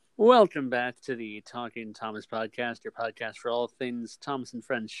Welcome back to the Talking Thomas podcast, your podcast for all things Thomas and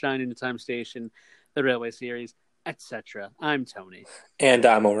Friends, Shine into Time Station, the Railway series, etc. I'm Tony. And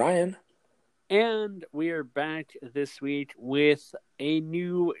I'm Orion. And we are back this week with a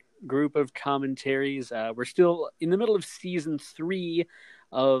new group of commentaries. We're still in the middle of season 3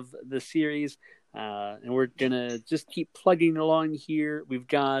 of the series, and we're going to just keep plugging along here. We've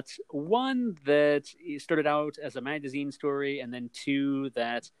got one that started out as a magazine story, and then two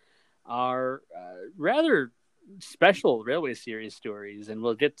that are rather special Railway series stories, and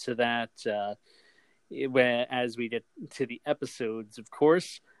we'll get to that as we get to the episodes, of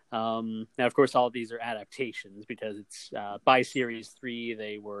course. Now, of course, all of these are adaptations because it's by Series 3.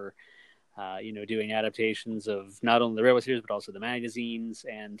 They were, doing adaptations of not only the Railway series, but also the magazines.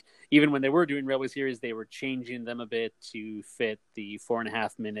 And even when they were doing Railway series, they were changing them a bit to fit the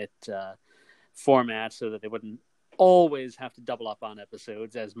 4.5-minute format so that they wouldn't always have to double up on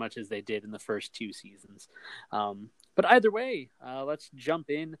episodes as much as they did in the first 2 seasons. But either way, let's jump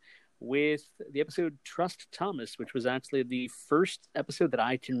in with the episode Trust Thomas, which was actually the first episode that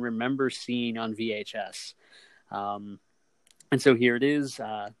I can remember seeing on VHS. And so here it is.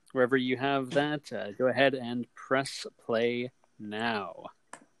 Wherever you have that, go ahead and press play now.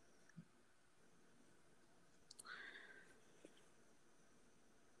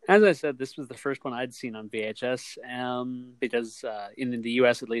 As I said, this was the first one I'd seen on VHS, because in the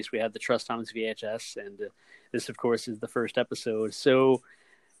US, at least, we had the Trust Thomas VHS, and this, of course, is the first episode. So,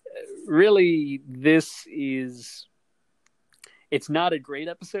 really, it's not a great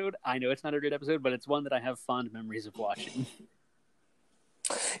episode. I know it's not a great episode, but it's one that I have fond memories of watching.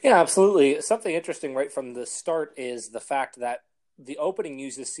 Yeah, absolutely. Something interesting right from the start is the fact that the opening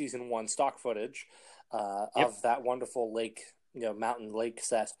uses season 1 stock footage of that wonderful lake, mountain lake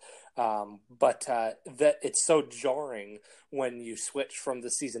set. But that it's so jarring when you switch from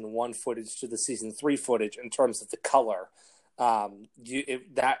the season 1 footage to the season 3 footage in terms of the color.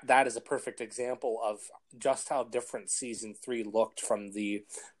 That is a perfect example of just how different season 3 looked from the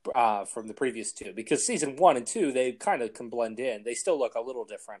previous 2, because season 1 and 2, they kind of can blend in. They still look a little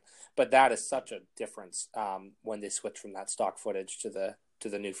different, but that is such a difference when they switch from that stock footage to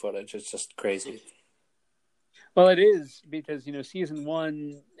the new footage. It's just crazy. Well, it is, because season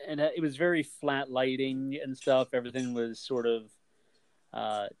 1, and it was very flat lighting and stuff. Everything was sort of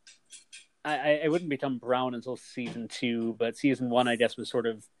I wouldn't become brown until season 2, but season 1, I guess, was sort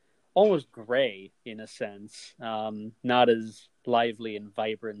of almost gray in a sense. Not as lively and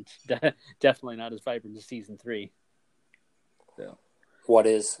vibrant. Definitely not as vibrant as season 3. So, what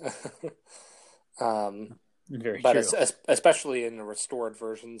is? Very but true. Especially in the restored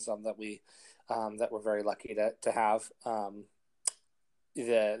versions that we're very lucky to have.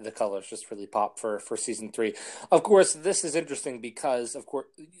 The colors just really pop for season 3. Of course, this is interesting because, of course,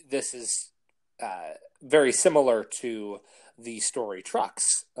 this is very similar to the story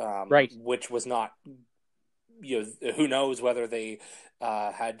Trucks, right? Which was not, who knows whether they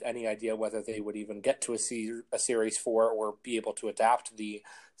had any idea whether they would even get to a series 4 or be able to adapt the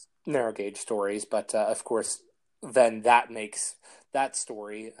narrow gauge stories. But of course, then that makes that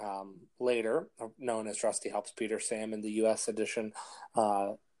story later, known as Rusty Helps Peter Sam in the U.S. edition,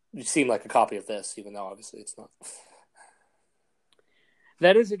 seem like a copy of this, even though obviously it's not.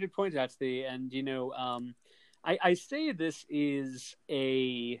 That is a good point, actually. And, I say this is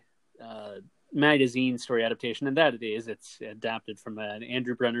a magazine story adaptation, and that it is. It's adapted from an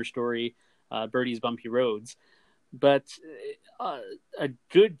Andrew Brenner story, Birdie's Bumpy Roads. But a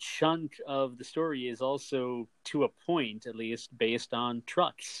good chunk of the story is also, to a point at least, based on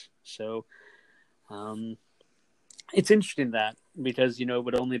Trucks. So it's interesting that, because, it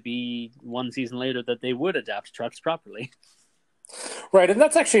would only be 1 season later that they would adapt Trucks properly. Right, and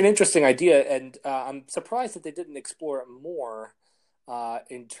that's actually an interesting idea, and I'm surprised that they didn't explore it more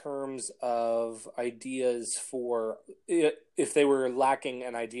in terms of ideas for if they were lacking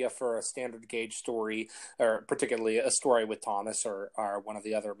an idea for a standard gauge story, or particularly a story with Thomas or one of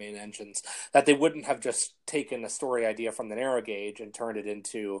the other main engines, that they wouldn't have just taken a story idea from the narrow gauge and turned it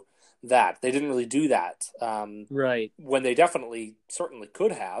into that. They didn't really do that. Right. When they certainly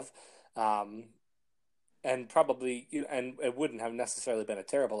could have. And probably, and it wouldn't have necessarily been a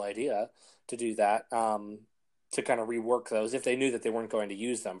terrible idea to do that, to kind of rework those if they knew that they weren't going to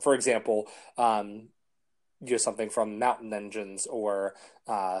use them. For example, use something from Mountain Engines or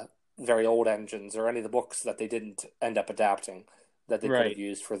very old engines, or any of the books that they didn't end up adapting that they could have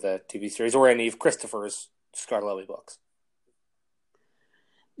used for the TV series, or any of Christopher's Scarlowi books.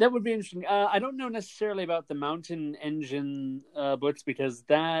 That would be interesting. I don't know necessarily about the Mountain Engine books, because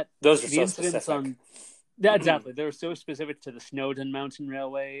those are so specific. Yeah, exactly. They were so specific to the Snowdon Mountain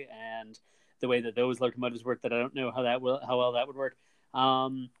Railway and the way that those locomotives work that I don't know how well that would work.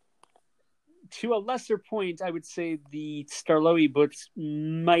 To a lesser point, I would say the Starlowy books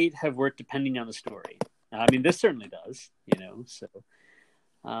might have worked depending on the story. I mean, this certainly does, So,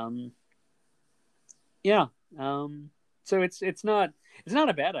 yeah. So it's not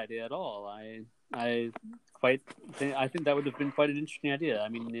a bad idea at all. I think that would have been quite an interesting idea. I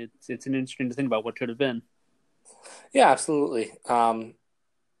mean, it's an interesting to think about what could have been. Yeah, absolutely. And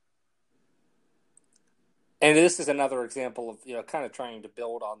this is another example of kind of trying to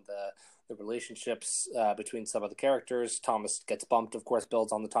build on the relationships between some of the characters. Thomas gets bumped, of course,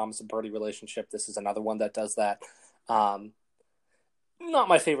 builds on the Thomas and Birdie relationship. This is another one that does that. Not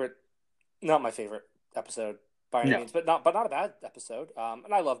my favorite episode by any means, but not a bad episode.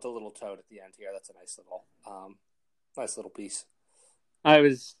 And I loved the little toad at the end here. That's a nice little piece. I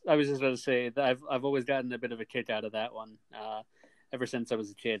was just about to say that I've always gotten a bit of a kick out of that one. Ever since I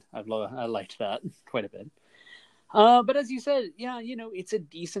was a kid, I liked that quite a bit. But as you said, yeah, it's a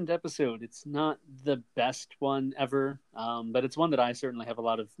decent episode. It's not the best one ever, but it's one that I certainly have a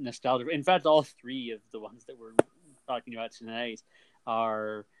lot of nostalgia for. In fact, all three of the ones that we're talking about tonight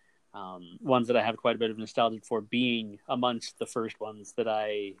are ones that I have quite a bit of nostalgia for, being amongst the first ones that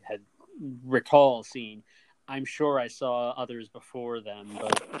I had recall seeing. I'm sure I saw others before them,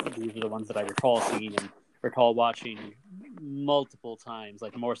 but these are the ones that I recall seeing and recall watching multiple times,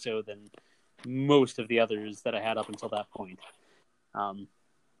 like more so than most of the others that I had up until that point.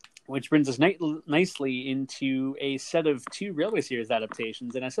 Which brings us nicely into a set of 2 Railway Series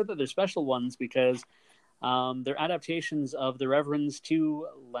adaptations. And I said that they're special ones because they're adaptations of the Reverend's 2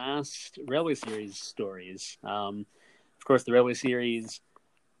 last Railway Series stories. Of course, the Railway Series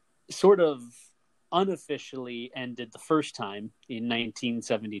sort of unofficially ended the first time in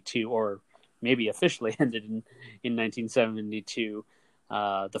 1972, or maybe officially ended in 1972,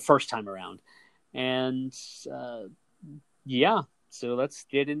 the first time around. And yeah, so let's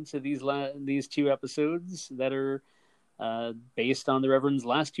get into these 2 episodes that are based on the Reverend's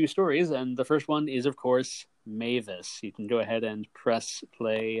last 2 stories. And the first one is, of course, Mavis. You can go ahead and press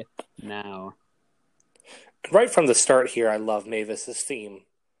play now. Right from the start here, I love Mavis's theme.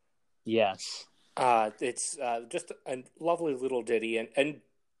 Yes. It's just a lovely little ditty and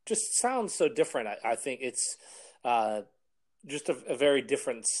just sounds so different. I think it's just a very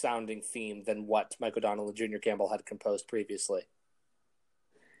different sounding theme than what Mike O'Donnell and Junior Campbell had composed previously.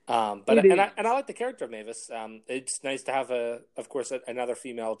 I like the character of Mavis. It's nice to have of course, another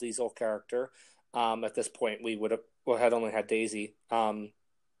female Diesel character. At this point, we had only had Daisy. But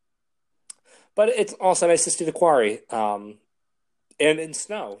it's also nice to see the quarry. And in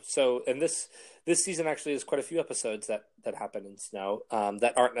snow. So, and this season actually has quite a few episodes that happen in snow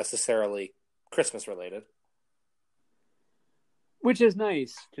that aren't necessarily Christmas related. Which is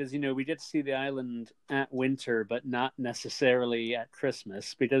nice because, we get to see the island at winter, but not necessarily at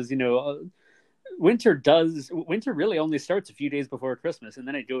Christmas because, winter really only starts a few days before Christmas and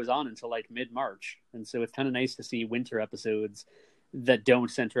then it goes on until like mid-March. And so it's kind of nice to see winter episodes that don't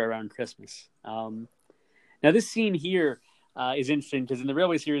center around Christmas. Now, this scene here is interesting because in the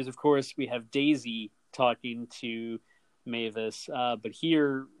Railway Series, of course, we have Daisy talking to Mavis, but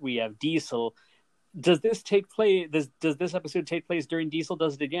here we have Diesel. Does this episode take place during Diesel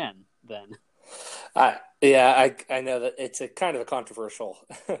Does It Again, then? Yeah, I know that it's a kind of a controversial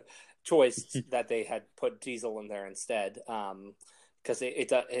choice that they had put Diesel in there instead, because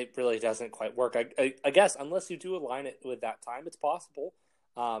it really doesn't quite work. I guess unless you do align it with that time, it's possible.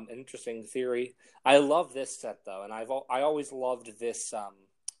 An interesting theory. I love this set though, and I always loved this.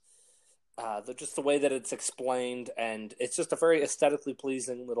 Just the way that it's explained, and it's just a very aesthetically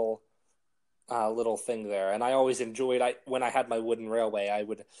pleasing little thing there. And I always enjoyed. When I had my wooden railway, I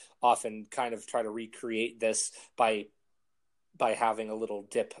would often kind of try to recreate this by having a little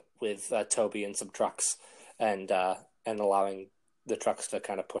dip with Toby and some trucks, and allowing the trucks to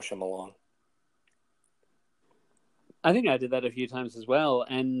kind of push him along. I think I did that a few times as well,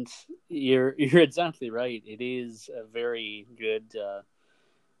 and you're exactly right. It is a very good,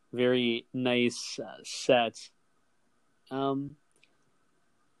 very nice set. I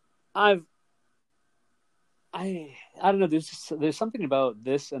don't know. There's something about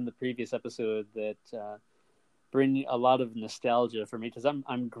this and the previous episode that bring a lot of nostalgia for me because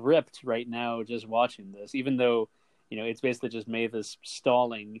I'm gripped right now just watching this, even though it's basically just Mavis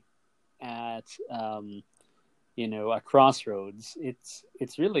stalling at a crossroads.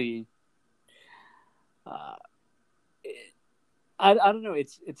 It's really I don't know.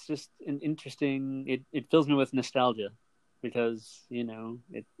 It's just an interesting. It fills me with nostalgia because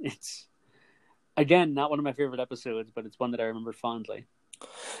it's. Again, not one of my favorite episodes, but it's one that I remember fondly.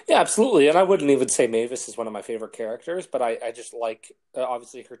 Yeah, absolutely. And I wouldn't even say Mavis is one of my favorite characters, but I just like,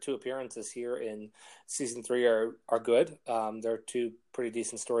 obviously, her two appearances here in season 3 are good. They're two pretty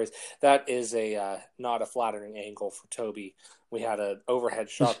decent stories. That is not a flattering angle for Toby. We had an overhead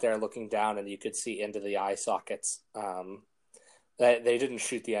shot there looking down, and you could see into the eye sockets. They didn't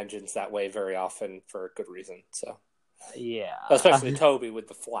shoot the engines that way very often for a good reason. So, Yeah. especially Toby with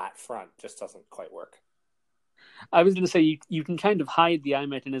the flat front just doesn't quite work. I was going to say you can kind of hide the eye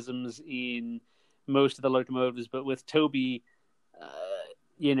mechanisms in most of the locomotives, but with Toby,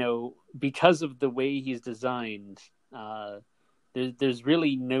 because of the way he's designed, there's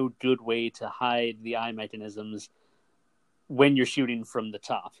really no good way to hide the eye mechanisms when you're shooting from the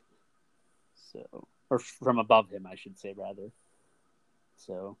top. So, or from above him, I should say, rather.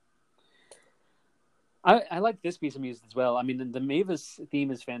 So, I like this piece of music as well. I mean, the Mavis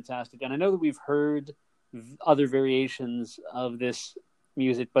theme is fantastic, and I know that we've heard other variations of this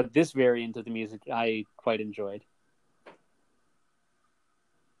music, but this variant of the music I quite enjoyed.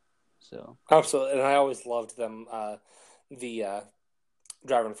 So absolutely, and I always loved them. The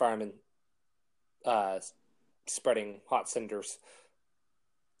driver and fireman spreading hot cinders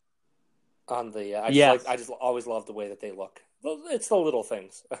on the. I just always love the way that they look. It's the little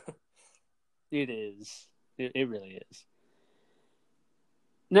things. It is. It really is.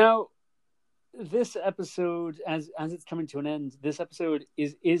 Now, this episode, as it's coming to an end, this episode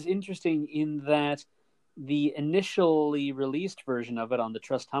is interesting in that the initially released version of it on the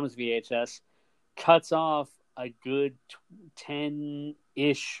Trust Thomas VHS cuts off a good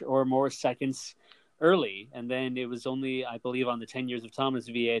 10-ish or more seconds early, and then it was only, I believe, on the 10 Years of Thomas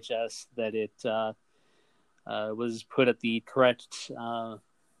VHS that it was put at the correct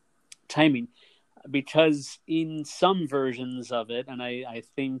timing. Because in some versions of it, and I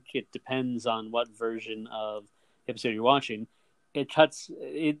think it depends on what version of episode you're watching, it cuts.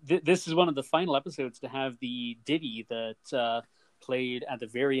 This is one of the final episodes to have the ditty that played at the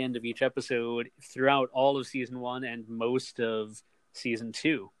very end of each episode throughout all of season 1 and most of season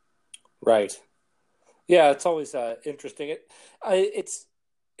 2. Right. Yeah, it's always interesting.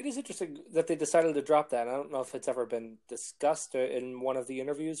 It is interesting that they decided to drop that. I don't know if it's ever been discussed in one of the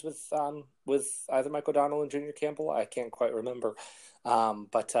interviews with either Mike O'Donnell and Junior Campbell. I can't quite remember,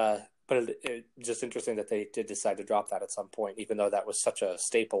 but it's just interesting that they did decide to drop that at some point, even though that was such a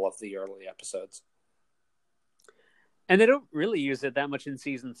staple of the early episodes. And they don't really use it that much in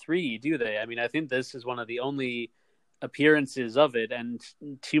season 3, do they? I mean, I think this is one of the only appearances of it, and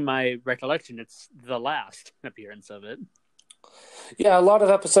to my recollection, it's the last appearance of it. Yeah, a lot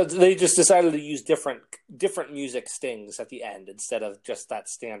of episodes they just decided to use different music stings at the end instead of just that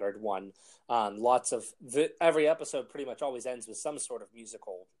standard one. Every episode pretty much always ends with some sort of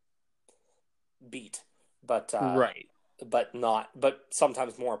musical beat, but right, but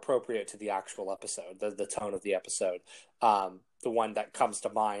sometimes more appropriate to the actual episode, the tone of the episode. The one that comes to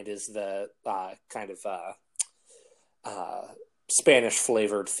mind is the kind of Spanish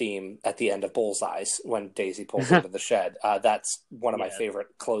flavored theme at the end of Bullseyes when Daisy pulls into the shed. That's one of my favorite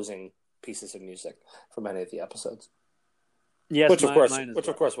closing pieces of music from any of the episodes. Yes, which of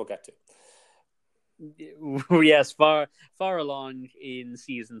course we'll get to. Yes, far along in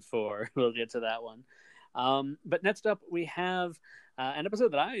season 4, we'll get to that one. But next up, we have an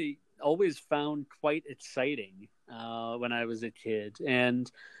episode that I always found quite exciting when I was a kid, and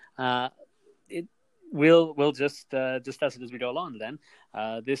We'll just discuss it as we go along then.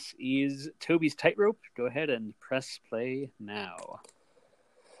 This is Toby's Tightrope. Go ahead and press play now.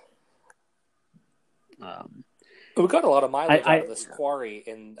 We got a lot of mileage out of this quarry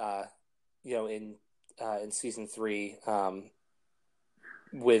in season 3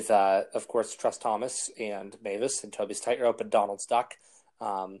 with of course Trust Thomas and Mavis and Toby's Tightrope and Donald's Duck.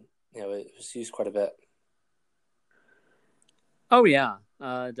 It was used quite a bit. Oh yeah.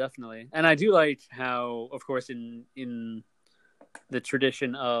 Definitely. And I do like how, of course, in the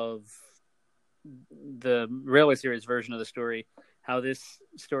tradition of the Railway Series version of the story, how this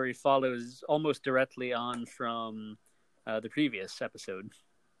story follows almost directly on from the previous episode.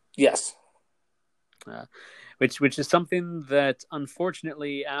 Yes. Which is something that,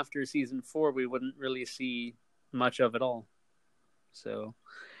 unfortunately, after season 4, we wouldn't really see much of at all. So,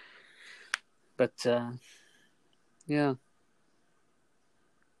 but, yeah.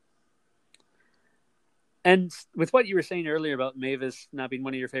 And with what you were saying earlier about Mavis not being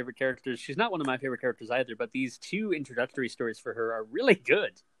one of your favorite characters, she's not one of my favorite characters either, but these 2 introductory stories for her are really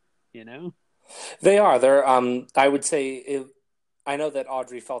good, They are. They're, I would say, I know that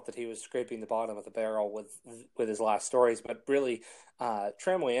Audrey felt that he was scraping the bottom of the barrel with his last stories, but really,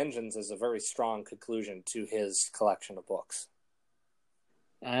 Tramway Engines is a very strong conclusion to his collection of books.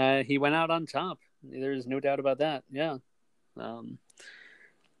 He went out on top. There's no doubt about that. Yeah.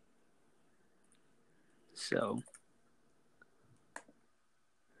 So,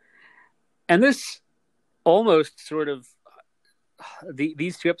 and this almost sort of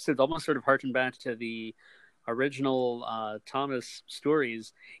these two episodes almost sort of harken back to the original Thomas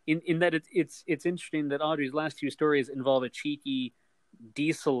stories in that it's interesting that Audrey's last two stories involve a cheeky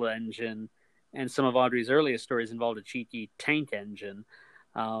diesel engine, and some of Audrey's earliest stories involved a cheeky tank engine.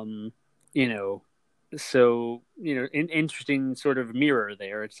 So interesting sort of mirror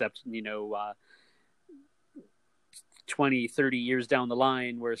there, except 20, 30 years down the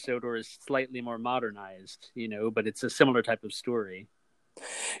line where Sodor is slightly more modernized, but it's a similar type of story.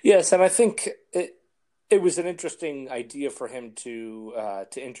 Yes, and I think it was an interesting idea for him to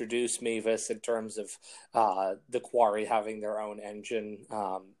introduce Mavis in terms of the Quarry having their own engine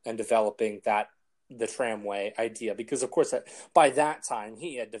and developing the tramway idea, because of course by that time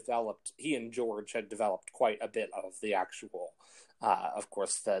he and George had developed quite a bit of the actual of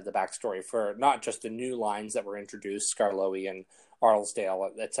course the backstory for not just the new lines that were introduced, Skarloey and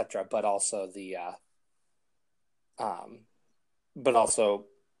Arlesdale, etc., but also the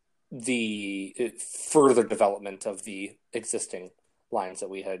further development of the existing lines that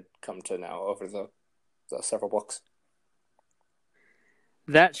we had come to know over the several books.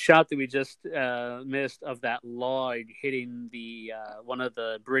 That shot that we just missed of that log hitting the one of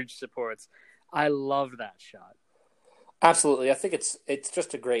the bridge supports, I love that shot. Absolutely, I think it's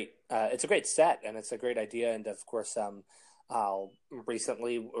just a great set, and it's a great idea. And of course,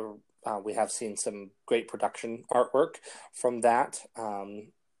 recently we have seen some great production artwork from that,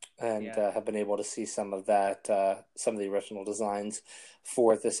 have been able to see some of that, some of the original designs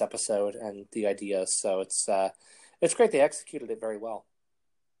for this episode and the ideas. So it's great they executed it very well.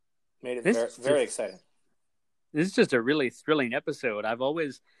 Made it very exciting. This is just a really thrilling episode.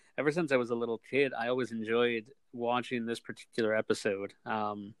 Ever since I was a little kid, I always enjoyed watching this particular episode.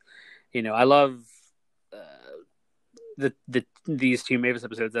 I love these two Mavis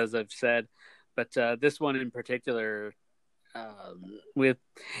episodes, as I've said, but this one in particular,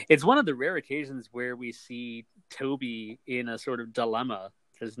 it's one of the rare occasions where we see Toby in a sort of dilemma,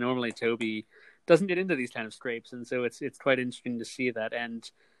 because normally Toby doesn't get into these kind of scrapes, and so it's quite interesting to see that. And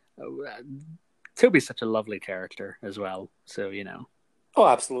Toby's such a lovely character as well, so Oh,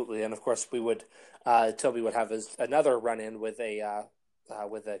 absolutely, and of course Toby would have another run-in with a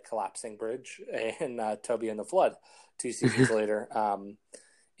collapsing bridge in Toby and the Flood 2 seasons later,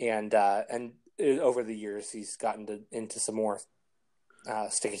 and over the years he's gotten into some more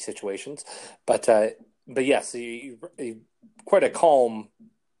sticky situations, but yes, he quite a calm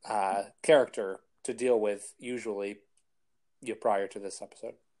character to deal with usually prior to this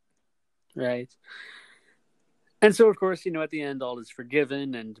episode. Right. And so, of course, at the end, all is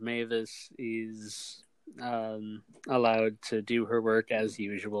forgiven, and Mavis is allowed to do her work as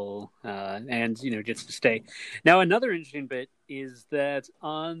usual, and gets to stay. Now, another interesting bit is that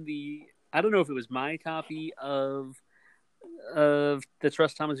I don't know if it was my copy of the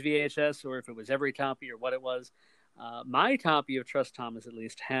Trust Thomas VHS or if it was every copy or what it was. My copy of Trust Thomas, at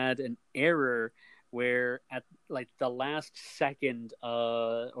least, had an error where at like the last second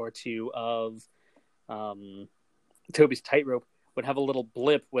or two of Toby's Tightrope would have a little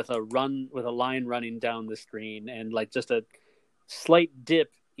blip with a line running down the screen, and like just a slight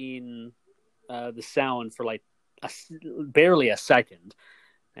dip in the sound for like barely a second.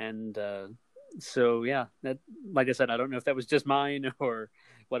 And so yeah, that, like I said, I don't know if that was just mine or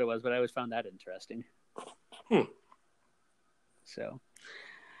what it was, but I always found that interesting. So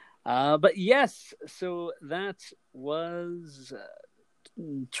but yes, so that was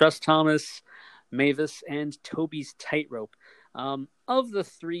Trust Thomas, Mavis, and Toby's Tightrope. Of the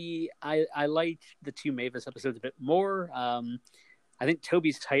three, I liked the two Mavis episodes a bit more. I think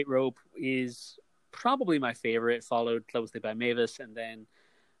Toby's Tightrope is probably my favorite, followed closely by Mavis, and then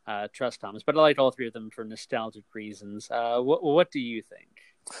Trust Thomas. But I like all three of them for nostalgic reasons. What do you think?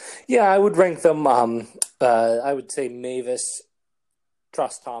 Yeah, I would rank them. I would say Mavis,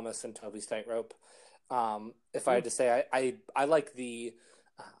 Trust Thomas, and Toby's Tightrope. If I had to say, I like the.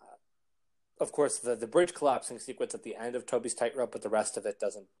 Of course, the bridge collapsing sequence at the end of Toby's Tightrope, but the rest of it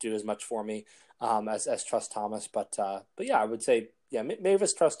doesn't do as much for me as Trust Thomas. But yeah, I would say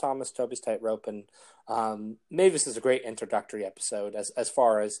Mavis, Trust Thomas, Toby's Tightrope, and Mavis is a great introductory episode as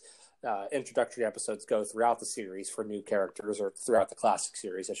far as introductory episodes go throughout the series for new characters, or throughout the classic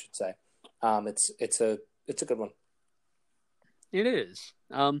series, I should say. It's a good one. It is.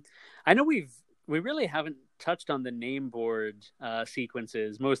 I know we really haven't touched on the name board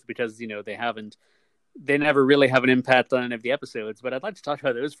sequences, mostly because they never really have an impact on any of the episodes. But I'd like to talk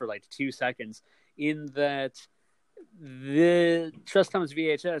about those for like 2 seconds. In that, the Trust Thomas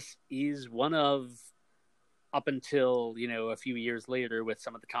VHS is one of, up until a few years later with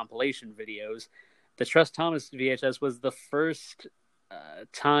some of the compilation videos, the Trust Thomas VHS was the first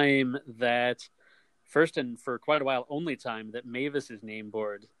time that. First and for quite a while, only time that Mavis's name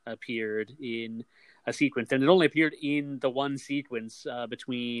board appeared in a sequence, and it only appeared in the one sequence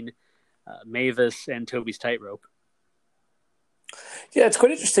between Mavis and Toby's tightrope. Yeah, it's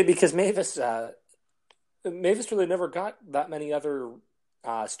quite interesting because Mavis really never got that many other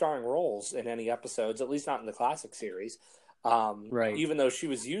starring roles in any episodes, at least not in the classic series. Right. Even though she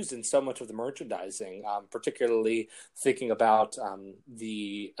was used in so much of the merchandising, particularly thinking about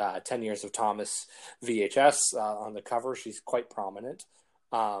the 10 Years of Thomas VHS on the cover, she's quite prominent.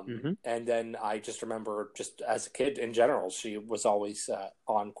 And then I just remember, just as a kid in general, she was always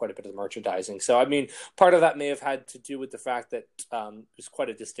on quite a bit of the merchandising. So, I mean, part of that may have had to do with the fact that it was quite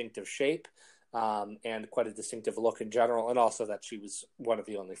a distinctive shape and quite a distinctive look in general, and also that she was one of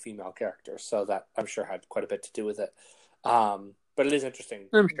the only female characters. So that, I'm sure, had quite a bit to do with it. But it is interesting.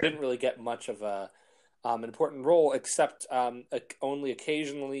 I'm sure. Didn't really get much of an important role, except only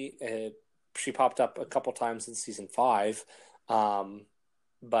occasionally. She popped up a couple times in season 5,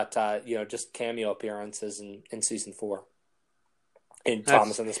 but just cameo appearances in season 4. In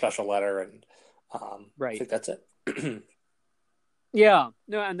Thomas and the Special Letter, and right. I think that's it. Yeah,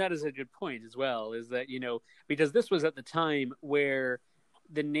 no, and that is a good point as well. Is that because this was at the time where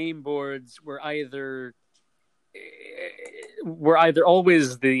the name boards were either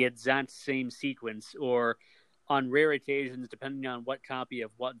always the exact same sequence, or on rare occasions, depending on what copy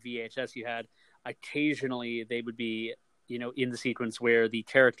of what VHS you had, occasionally they would be, in the sequence where the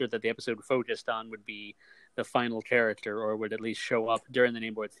character that the episode focused on would be the final character, or would at least show up during the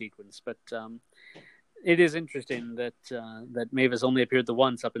name board sequence. But it is interesting that that Mavis only appeared the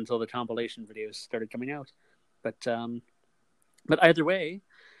once up until the compilation videos started coming out. But either way,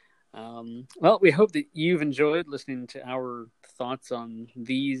 well, we hope that you've enjoyed listening to our thoughts on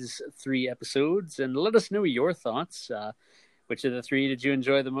these 3 episodes, and let us know your thoughts. Which of the 3 did you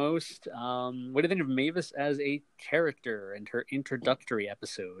enjoy the most? What do you think of Mavis as a character and her introductory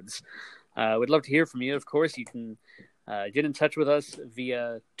episodes? We'd love to hear from you. Of course, you can get in touch with us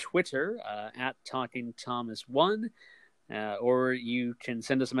via Twitter at TalkingThomas1, or you can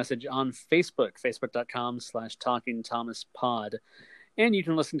send us a message on Facebook, facebook.com/TalkingThomasPod. And you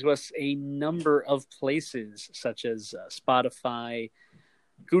can listen to us a number of places, such as Spotify,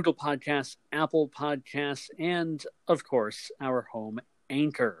 Google Podcasts, Apple Podcasts, and, of course, our home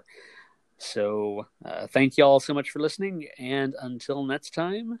Anchor. So thank you all so much for listening, and until next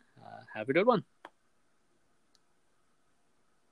time, have a good one.